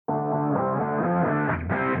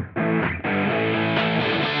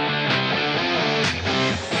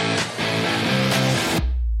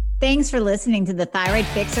Thanks for listening to the Thyroid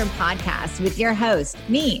Fixer podcast with your host,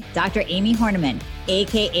 me, Dr. Amy Horniman,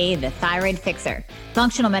 aka the Thyroid Fixer,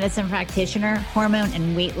 functional medicine practitioner, hormone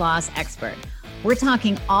and weight loss expert. We're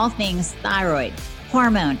talking all things thyroid,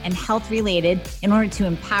 hormone, and health related in order to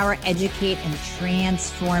empower, educate, and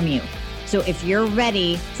transform you. So if you're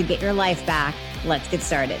ready to get your life back, let's get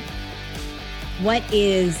started. What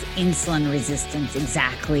is insulin resistance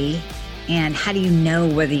exactly? And how do you know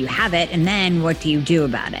whether you have it? And then what do you do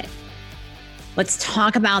about it? Let's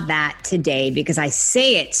talk about that today because I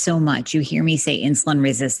say it so much. You hear me say insulin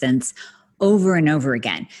resistance over and over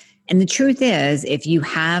again. And the truth is, if you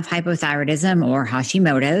have hypothyroidism or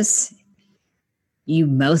Hashimoto's, you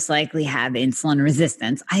most likely have insulin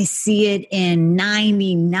resistance. I see it in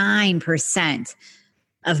 99%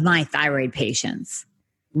 of my thyroid patients.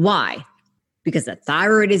 Why? Because the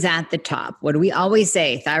thyroid is at the top. What do we always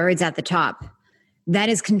say? Thyroid's at the top. That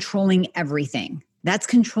is controlling everything. That's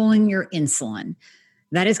controlling your insulin.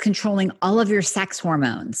 That is controlling all of your sex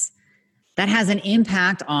hormones. That has an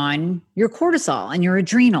impact on your cortisol and your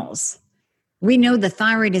adrenals. We know the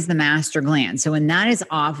thyroid is the master gland. So when that is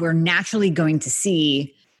off, we're naturally going to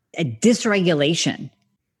see a dysregulation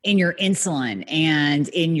in your insulin and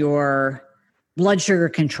in your blood sugar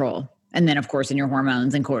control. And then, of course, in your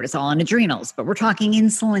hormones and cortisol and adrenals. But we're talking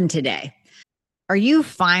insulin today. Are you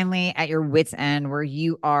finally at your wit's end where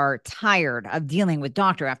you are tired of dealing with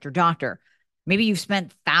doctor after doctor? Maybe you've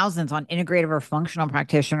spent thousands on integrative or functional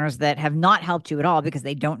practitioners that have not helped you at all because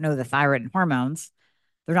they don't know the thyroid and hormones.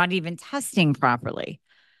 They're not even testing properly.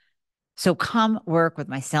 So come work with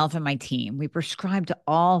myself and my team. We prescribe to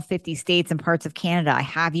all 50 states and parts of Canada. I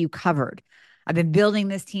have you covered. I've been building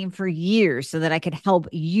this team for years so that I could help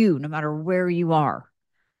you no matter where you are.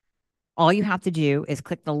 All you have to do is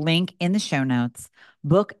click the link in the show notes,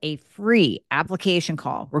 book a free application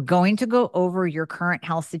call. We're going to go over your current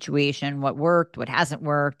health situation, what worked, what hasn't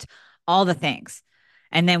worked, all the things.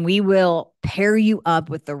 And then we will pair you up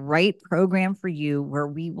with the right program for you where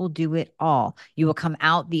we will do it all. You will come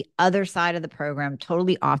out the other side of the program,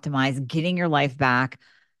 totally optimized, getting your life back.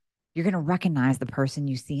 You're going to recognize the person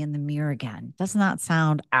you see in the mirror again. Doesn't that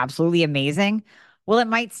sound absolutely amazing? Well, it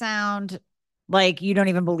might sound like you don't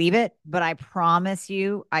even believe it, but I promise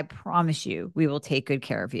you, we will take good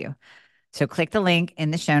care of you. So click the link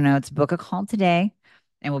in the show notes, book a call today,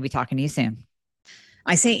 and we'll be talking to you soon.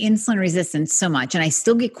 I say insulin resistance so much, and I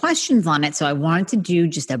still get questions on it. So I wanted to do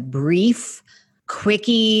just a brief,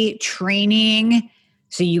 quickie training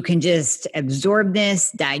so you can just absorb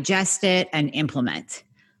this, digest it, and implement.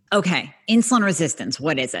 Okay, insulin resistance,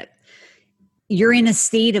 what is it? You're in a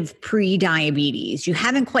state of pre-diabetes. You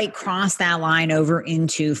haven't quite crossed that line over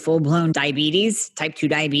into full-blown diabetes, type 2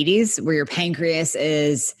 diabetes, where your pancreas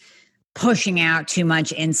is pushing out too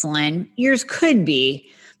much insulin. Yours could be,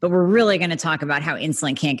 but we're really going to talk about how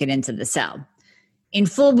insulin can't get into the cell. In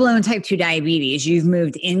full-blown type 2 diabetes, you've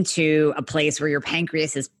moved into a place where your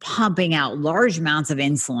pancreas is pumping out large amounts of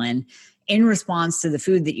insulin in response to the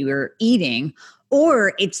food that you are eating,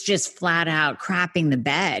 or it's just flat out crapping the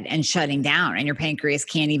bed and shutting down, and your pancreas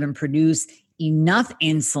can't even produce enough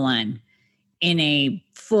insulin in a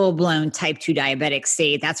full-blown type 2 diabetic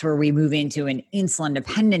state. That's where we move into an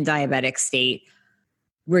insulin-dependent diabetic state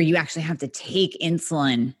where you actually have to take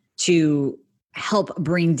insulin to help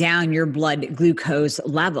bring down your blood glucose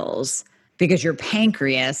levels because your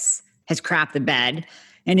pancreas has crapped the bed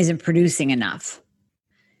and isn't producing enough.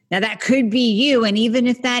 Now, that could be you. And even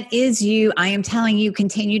if that is you, I am telling you,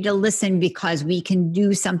 continue to listen because we can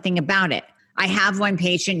do something about it. I have one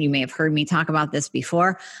patient, you may have heard me talk about this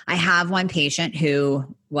before. I have one patient who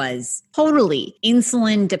was totally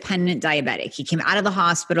insulin dependent diabetic. He came out of the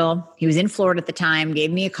hospital. He was in Florida at the time,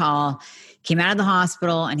 gave me a call, came out of the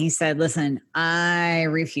hospital, and he said, listen, I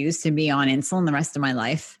refuse to be on insulin the rest of my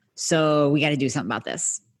life. So we got to do something about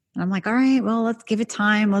this. And I'm like, all right, well, let's give it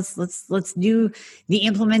time. Let's do the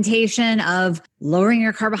implementation of lowering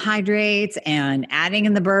your carbohydrates and adding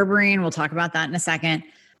in the berberine. We'll talk about that in a second.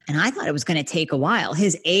 And I thought it was going to take a while.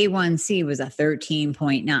 His A1C was a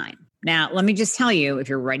 13.9. Now, let me just tell you, if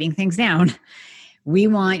you're writing things down, we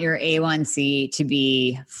want your A1C to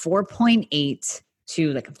be 4.8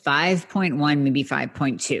 to like 5.1, maybe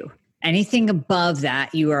 5.2. Anything above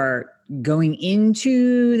that, you are going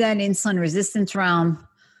into that insulin resistance realm.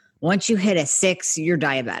 Once you hit a 6, you're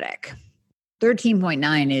diabetic.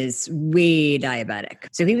 13.9 is way diabetic.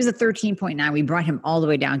 So he was a 13.9. We brought him all the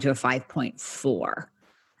way down to a 5.4,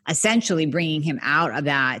 essentially bringing him out of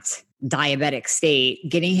that diabetic state,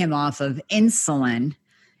 getting him off of insulin.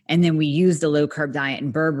 And then we used the low-carb diet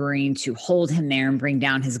and berberine to hold him there and bring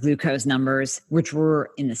down his glucose numbers, which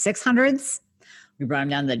were in the 600s. We brought them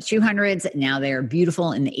down to the 200s. Now they are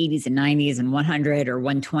beautiful in the 80s and 90s and 100 or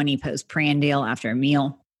 120 postprandial after a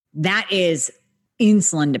meal. That is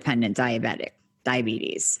insulin-dependent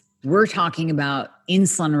diabetes. We're talking about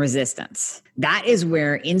insulin resistance. That is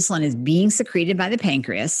where insulin is being secreted by the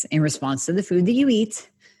pancreas in response to the food that you eat.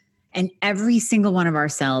 And every single one of our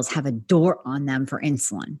cells have a door on them for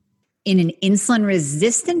insulin. In an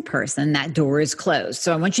insulin-resistant person, that door is closed.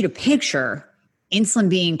 So I want you to picture insulin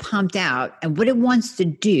being pumped out. And what it wants to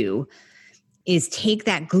do is take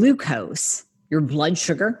that glucose, your blood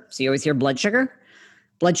sugar. So you always hear blood sugar.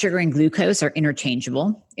 Blood sugar and glucose are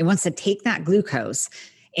interchangeable. It wants to take that glucose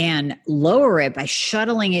and lower it by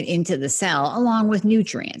shuttling it into the cell along with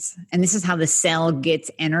nutrients. And this is how the cell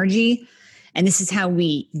gets energy. And this is how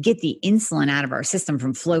we get the insulin out of our system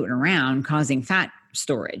from floating around, causing fat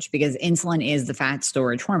storage, because insulin is the fat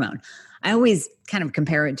storage hormone. I always kind of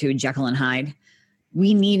compare it to a Jekyll and Hyde.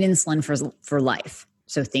 We need insulin for life.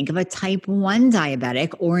 So think of a type 1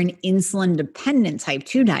 diabetic or an insulin-dependent type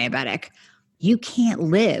 2 diabetic. You can't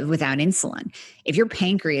live without insulin. If your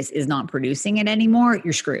pancreas is not producing it anymore,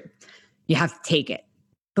 you're screwed. You have to take it.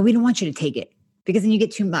 But we don't want you to take it because then you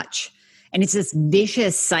get too much. And it's this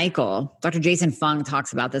vicious cycle. Dr. Jason Fung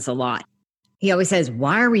talks about this a lot. He always says,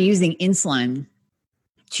 why are we using insulin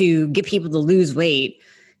to get people to lose weight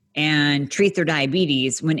and treat their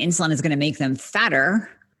diabetes when insulin is going to make them fatter,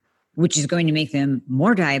 which is going to make them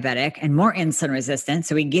more diabetic and more insulin resistant?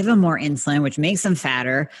 So we give them more insulin, which makes them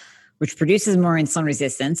fatter, which produces more insulin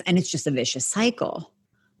resistance, and it's just a vicious cycle.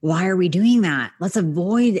 Why are we doing that? Let's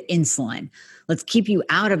avoid insulin. Let's keep you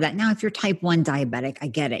out of that. Now, if you're type 1 diabetic, I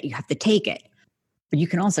get it. You have to take it. But you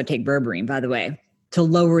can also take berberine, by the way, to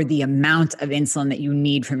lower the amount of insulin that you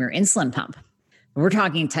need from your insulin pump. We're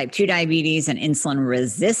talking type 2 diabetes and insulin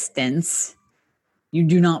resistance. You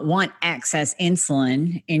do not want excess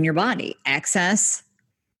insulin in your body. Excess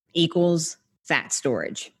equals fat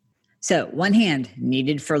storage. So one hand,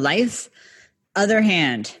 needed for life. Other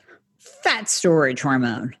hand, fat storage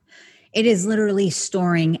hormone. It is literally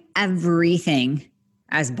storing everything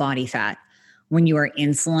as body fat when you are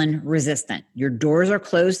insulin resistant. Your doors are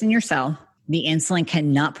closed in your cell. The insulin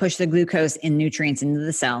cannot push the glucose and nutrients into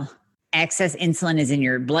the cell. Excess insulin is in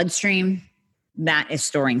your bloodstream. That is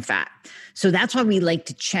storing fat. So that's why we like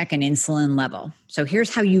to check an insulin level. So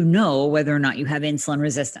here's how you know whether or not you have insulin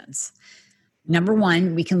resistance. Number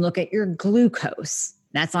one, we can look at your glucose.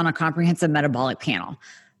 That's on a comprehensive metabolic panel.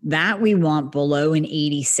 That we want below an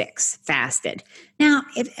 86 fasted. Now,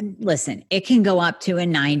 listen, it can go up to a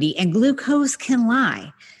 90 and glucose can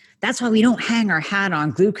lie. That's why we don't hang our hat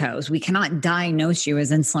on glucose. We cannot diagnose you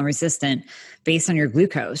as insulin resistant based on your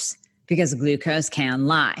glucose because glucose can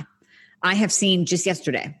lie. I have seen just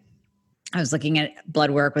yesterday, I was looking at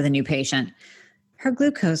blood work with a new patient. Her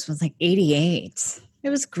glucose was like 88. It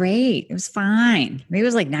was great. It was fine. Maybe it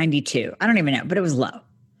was like 92. I don't even know, but it was low.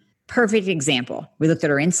 Perfect example. We looked at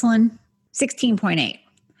her insulin, 16.8.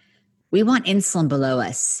 We want insulin below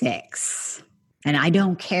a 6. And I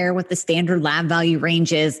don't care what the standard lab value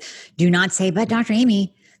range is. Do not say, but Dr.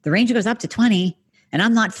 Amy, the range goes up to 20 and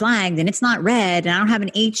I'm not flagged and it's not red and I don't have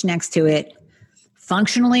an H next to it.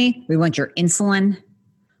 Functionally, we want your insulin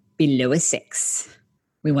below a 6.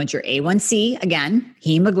 We want your A1C, again,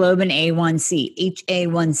 hemoglobin A1C,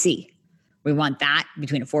 HA1C. We want that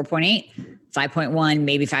between a 4.8, 5.1,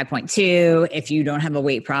 maybe 5.2. If you don't have a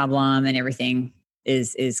weight problem and everything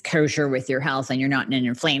is kosher with your health and you're not in an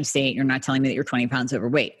inflamed state, you're not telling me that you're 20 pounds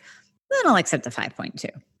overweight, then I'll accept a 5.2.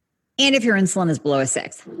 And if your insulin is below a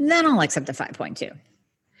 6, then I'll accept a 5.2.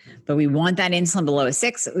 But we want that insulin below a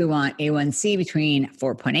 6. We want A1C between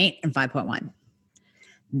 4.8 and 5.1.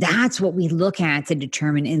 That's what we look at to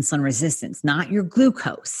determine insulin resistance, not your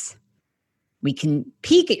glucose. We can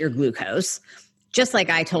peek at your glucose, just like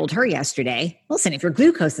I told her yesterday. Listen, if your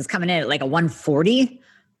glucose is coming in at like a 140,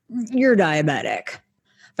 you're diabetic.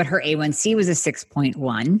 But her A1C was a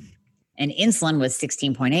 6.1 and insulin was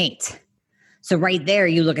 16.8. So right there,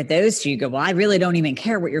 you look at those two, you go, well, I really don't even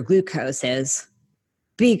care what your glucose is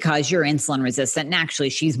because you're insulin resistant. And actually,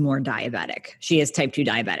 she's more diabetic. She is type 2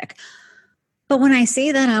 diabetic. But when I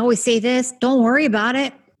say that, I always say this, don't worry about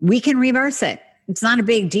it. We can reverse it. It's not a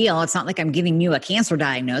big deal. It's not like I'm giving you a cancer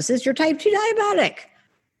diagnosis. You're type 2 diabetic.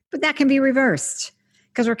 But that can be reversed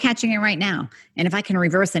because we're catching it right now. And if I can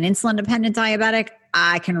reverse an insulin-dependent diabetic,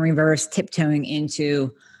 I can reverse tiptoeing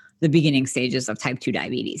into the beginning stages of type 2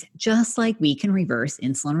 diabetes, just like we can reverse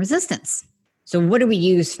insulin resistance. So what do we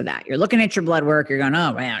use for that? You're looking at your blood work. You're going,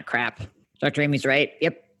 oh, man, crap. Dr. Amy's right.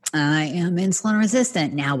 Yep, I am insulin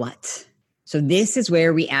resistant. Now what? So this is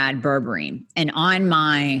where we add berberine. And on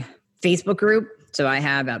my Facebook group, So I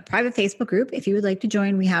have a private Facebook group. If you would like to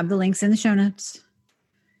join, we have the links in the show notes.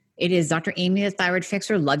 It is Dr. Amy, the Thyroid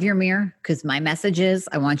Fixer. Love your mirror, because my message is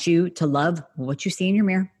I want you to love what you see in your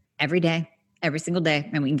mirror every day, every single day,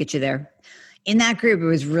 and we can get you there. In that group, it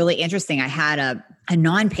was really interesting. I had a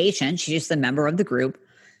non-patient. She's just a member of the group.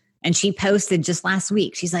 And she posted just last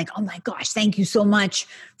week. She's like, oh my gosh, thank you so much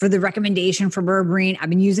for the recommendation for berberine. I've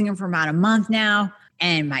been using it for about a month now,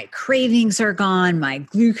 and my cravings are gone. My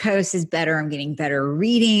glucose is better. I'm getting better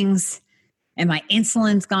readings, and my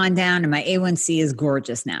insulin's gone down, and my A1C is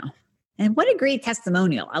gorgeous now. And what a great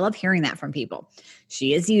testimonial. I love hearing that from people.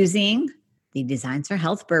 She is using the Designs for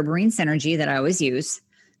Health berberine Synergy that I always use.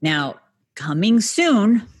 Now, coming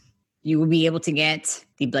soon, you will be able to get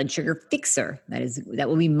the blood sugar fixer. That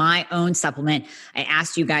will be my own supplement. I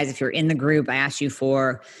asked you guys, if you're in the group, I asked you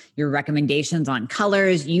for your recommendations on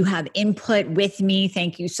colors. You have input with me.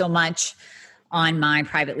 Thank you so much. On my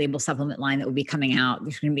private label supplement line that will be coming out.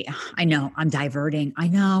 There's going to be, I know I'm diverting. I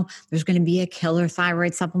know there's going to be a killer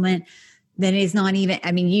thyroid supplement that is not even,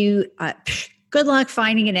 good luck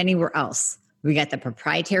finding it anywhere else. We got the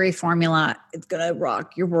proprietary formula. It's going to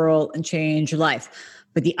rock your world and change your life.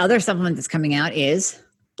 But the other supplement that's coming out is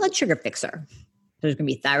blood sugar fixer. There's going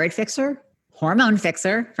to be thyroid fixer, hormone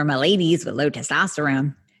fixer for my ladies with low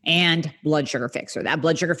testosterone, and blood sugar fixer. That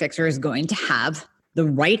blood sugar fixer is going to have the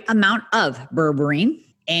right amount of berberine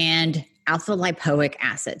and alpha lipoic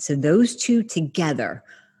acid. So those two together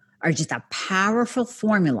are just a powerful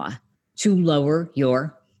formula to lower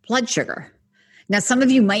your blood sugar. Now, some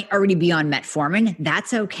of you might already be on metformin.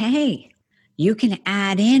 That's okay. You can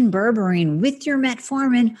add in berberine with your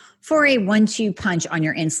metformin for a 1-2 punch on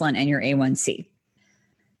your insulin and your A1C.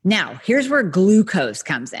 Now, here's where glucose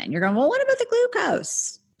comes in. You're going, well, what about the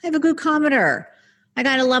glucose? I have a glucometer. I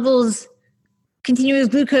got a levels continuous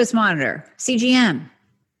glucose monitor, CGM.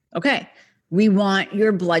 Okay. We want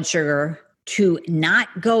your blood sugar to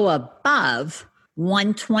not go above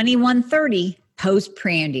 120, 130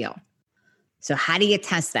 postprandial. So how do you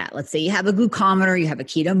test that? Let's say you have a glucometer, you have a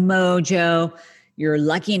Keto Mojo, you're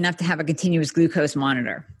lucky enough to have a continuous glucose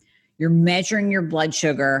monitor. You're measuring your blood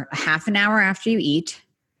sugar a half an hour after you eat.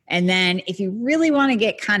 And then if you really want to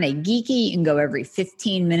get kind of geeky, you can go every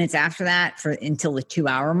 15 minutes after that until the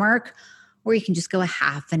 2-hour mark, or you can just go a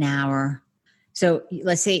half an hour. So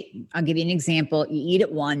let's say, I'll give you an example. You eat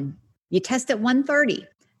at 1, you test at 1:30,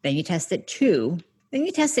 then you test at 2, then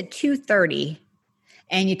you test at 2:30,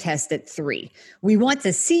 and you test at 3. We want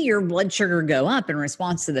to see your blood sugar go up in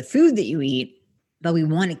response to the food that you eat, but we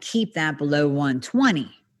want to keep that below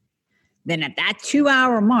 120. Then at that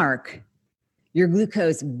 2-hour mark, your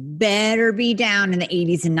glucose better be down in the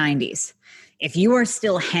 80s and 90s. If you are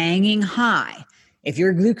still hanging high, if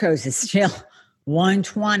your glucose is still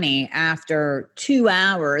 120 after 2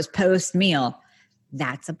 hours post-meal,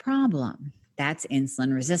 that's a problem. That's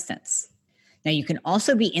insulin resistance. Now, you can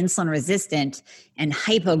also be insulin resistant and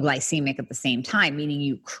hypoglycemic at the same time, meaning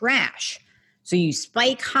you crash. So you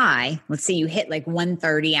spike high. Let's say you hit like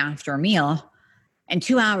 130 after a meal, and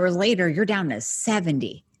 2 hours later, you're down to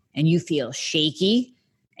 70, and you feel shaky,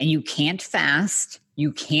 and you can't fast.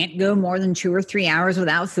 You can't go more than 2 or 3 hours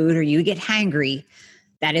without food, or you get hangry.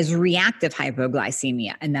 That is reactive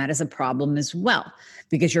hypoglycemia, and that is a problem as well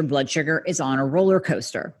because your blood sugar is on a roller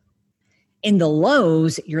coaster. In the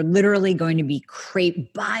lows, you're literally going to be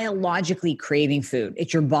biologically craving food.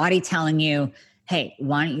 It's your body telling you, hey,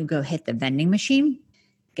 why don't you go hit the vending machine,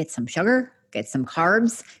 get some sugar, get some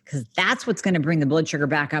carbs, because that's what's going to bring the blood sugar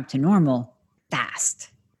back up to normal fast.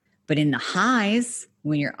 But in the highs,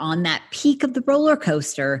 when you're on that peak of the roller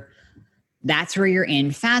coaster, that's where you're in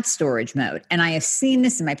fat storage mode. And I have seen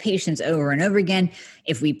this in my patients over and over again.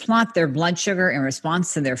 If we plot their blood sugar in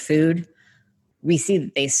response to their food, we see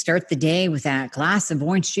that they start the day with that glass of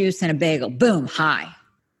orange juice and a bagel. Boom, high.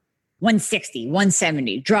 160,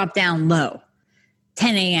 170, drop down low.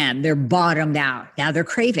 10 a.m., they're bottomed out. Now they're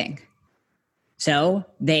craving. So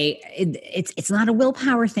it's not a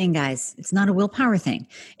willpower thing, guys. It's not a willpower thing.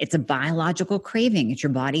 It's a biological craving. It's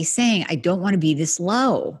your body saying, I don't want to be this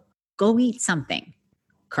low. Go eat something.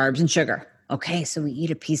 Carbs and sugar. Okay, so we eat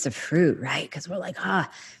a piece of fruit, right? Because we're like,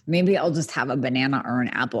 maybe I'll just have a banana or an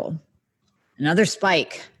apple. Another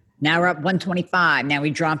spike. Now we're up 125. Now we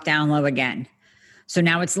drop down low again. So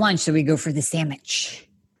now it's lunch. So we go for the sandwich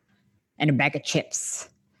and a bag of chips.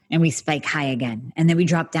 And we spike high again. And then we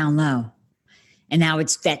drop down low. And now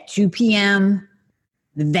it's at 2 p.m.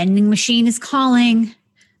 The vending machine is calling.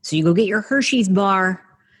 So you go get your Hershey's bar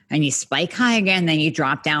and you spike high again. Then you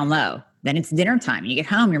drop down low. Then it's dinner time. You get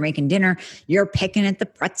home, you're making dinner. You're picking at the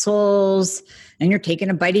pretzels and you're taking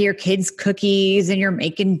a bite of your kids' cookies and you're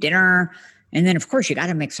making dinner. And then, of course, you got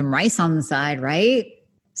to make some rice on the side, right?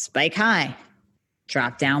 Spike high,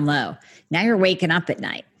 drop down low. Now you're waking up at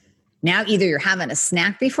night. Now either you're having a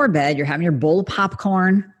snack before bed, you're having your bowl of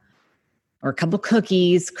popcorn or a couple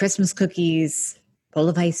cookies, Christmas cookies, bowl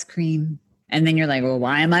of ice cream. And then you're like, well,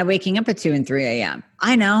 why am I waking up at 2 and 3 a.m.?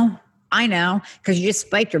 I know, because you just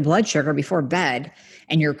spiked your blood sugar before bed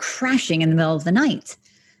and you're crashing in the middle of the night.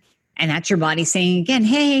 And that's your body saying again,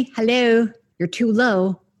 hey, hello, you're too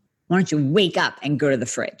low. Why don't you wake up and go to the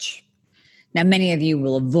fridge? Now, many of you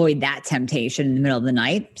will avoid that temptation in the middle of the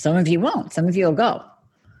night. Some of you won't. Some of you will go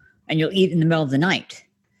and you'll eat in the middle of the night.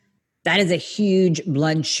 That is a huge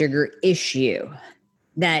blood sugar issue.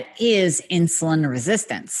 That is insulin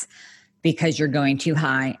resistance because you're going too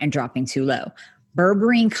high and dropping too low.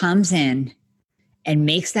 Berberine comes in and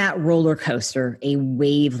makes that roller coaster a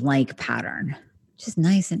wave-like pattern. Just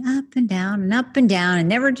nice and up and down and up and down and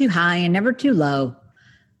never too high and never too low.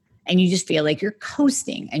 And you just feel like you're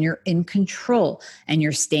coasting and you're in control and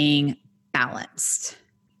you're staying balanced.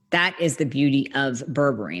 That is the beauty of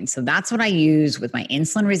berberine. So that's what I use with my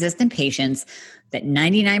insulin resistant patients, that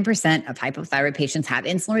 99% of hypothyroid patients have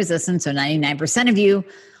insulin resistance. So 99% of you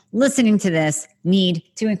listening to this need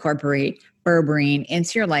to incorporate berberine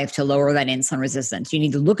into your life to lower that insulin resistance. You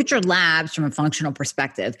need to look at your labs from a functional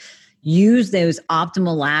perspective. Use those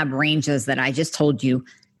optimal lab ranges that I just told you,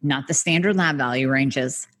 not the standard lab value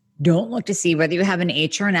ranges. Don't look to see whether you have an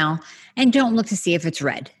H or an L, and don't look to see if it's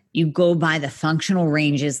red. You go by the functional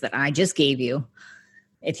ranges that I just gave you.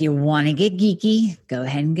 If you want to get geeky, go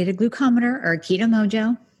ahead and get a glucometer or a Keto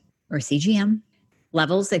Mojo or CGM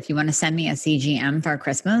levels. If you want to send me a CGM for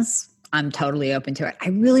Christmas, I'm totally open to it. I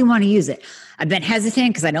really want to use it. I've been hesitant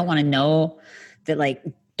because I don't want to know that like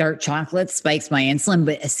dark chocolate spikes my insulin,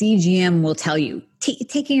 but a CGM will tell you,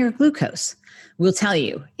 taking your glucose will tell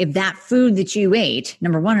you if that food that you ate,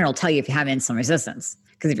 number one, it'll tell you if you have insulin resistance.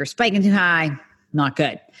 Because if you're spiking too high, not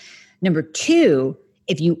good. Number two,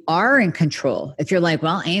 if you are in control, if you're like,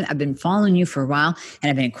 well, I've been following you for a while and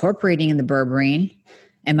I've been incorporating in the berberine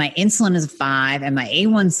and my insulin is a 5 and my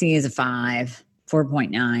A1C is a 5,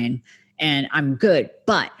 4.9, and I'm good.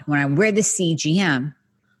 But when I wear the CGM,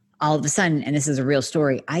 all of a sudden, and this is a real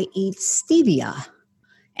story, I eat stevia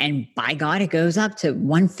and by God, it goes up to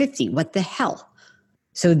 150. What the hell?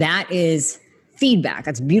 So that is feedback.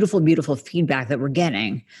 That's beautiful, beautiful feedback that we're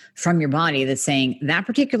getting from your body that's saying that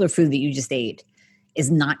particular food that you just ate is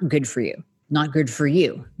not good for you. Not good for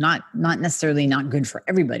you. Not necessarily not good for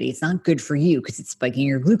everybody. It's not good for you because it's spiking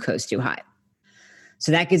your glucose too high.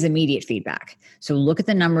 So that gives immediate feedback. So look at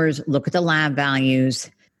the numbers, look at the lab values,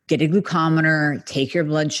 get a glucometer, take your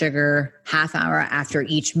blood sugar half hour after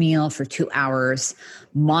each meal for 2 hours,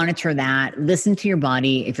 monitor that, listen to your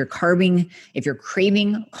body. If you're craving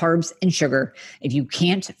carbs and sugar, if you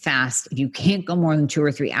can't fast, if you can't go more than 2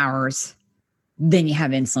 or 3 hours, then you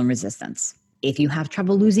have insulin resistance. If you have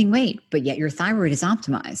trouble losing weight, but yet your thyroid is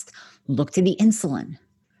optimized, look to the insulin.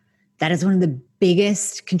 That is one of the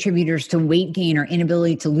biggest contributors to weight gain or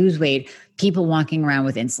inability to lose weight, people walking around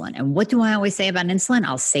with insulin. And what do I always say about insulin?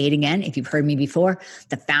 I'll say it again. If you've heard me before,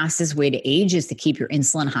 the fastest way to age is to keep your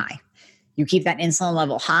insulin high. You keep that insulin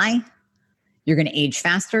level high, you're going to age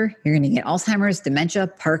faster. You're going to get Alzheimer's, dementia,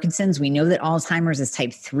 Parkinson's. We know that Alzheimer's is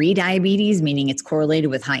type 3 diabetes, meaning it's correlated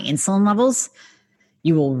with high insulin levels.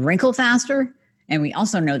 You will wrinkle faster. And we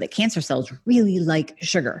also know that cancer cells really like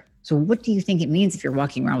sugar. So what do you think it means if you're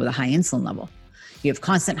walking around with a high insulin level? You have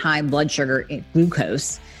constant high blood sugar,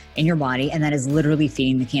 glucose in your body, and that is literally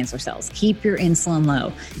feeding the cancer cells. Keep your insulin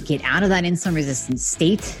low. Get out of that insulin resistant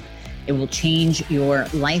state. It will change your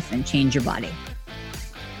life and change your body.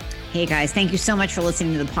 Hey guys, thank you so much for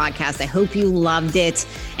listening to the podcast. I hope you loved it.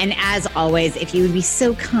 And as always, if you would be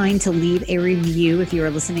so kind to leave a review if you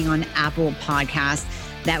are listening on Apple Podcasts,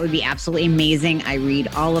 that would be absolutely amazing. I read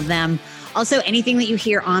all of them. Also, anything that you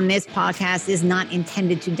hear on this podcast is not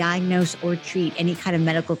intended to diagnose or treat any kind of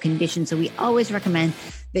medical condition. So we always recommend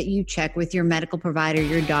that you check with your medical provider,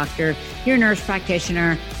 your doctor, your nurse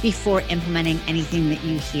practitioner before implementing anything that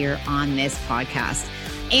you hear on this podcast.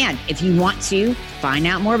 And if you want to find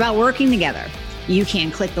out more about working together, you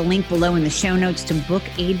can click the link below in the show notes to book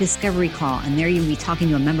a discovery call. And there you'll be talking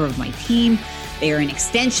to a member of my team. They are an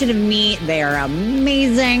extension of me. They are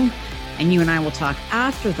amazing. And you and I will talk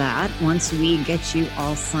after that once we get you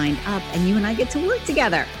all signed up and you and I get to work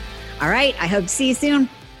together. All right. I hope to see you soon.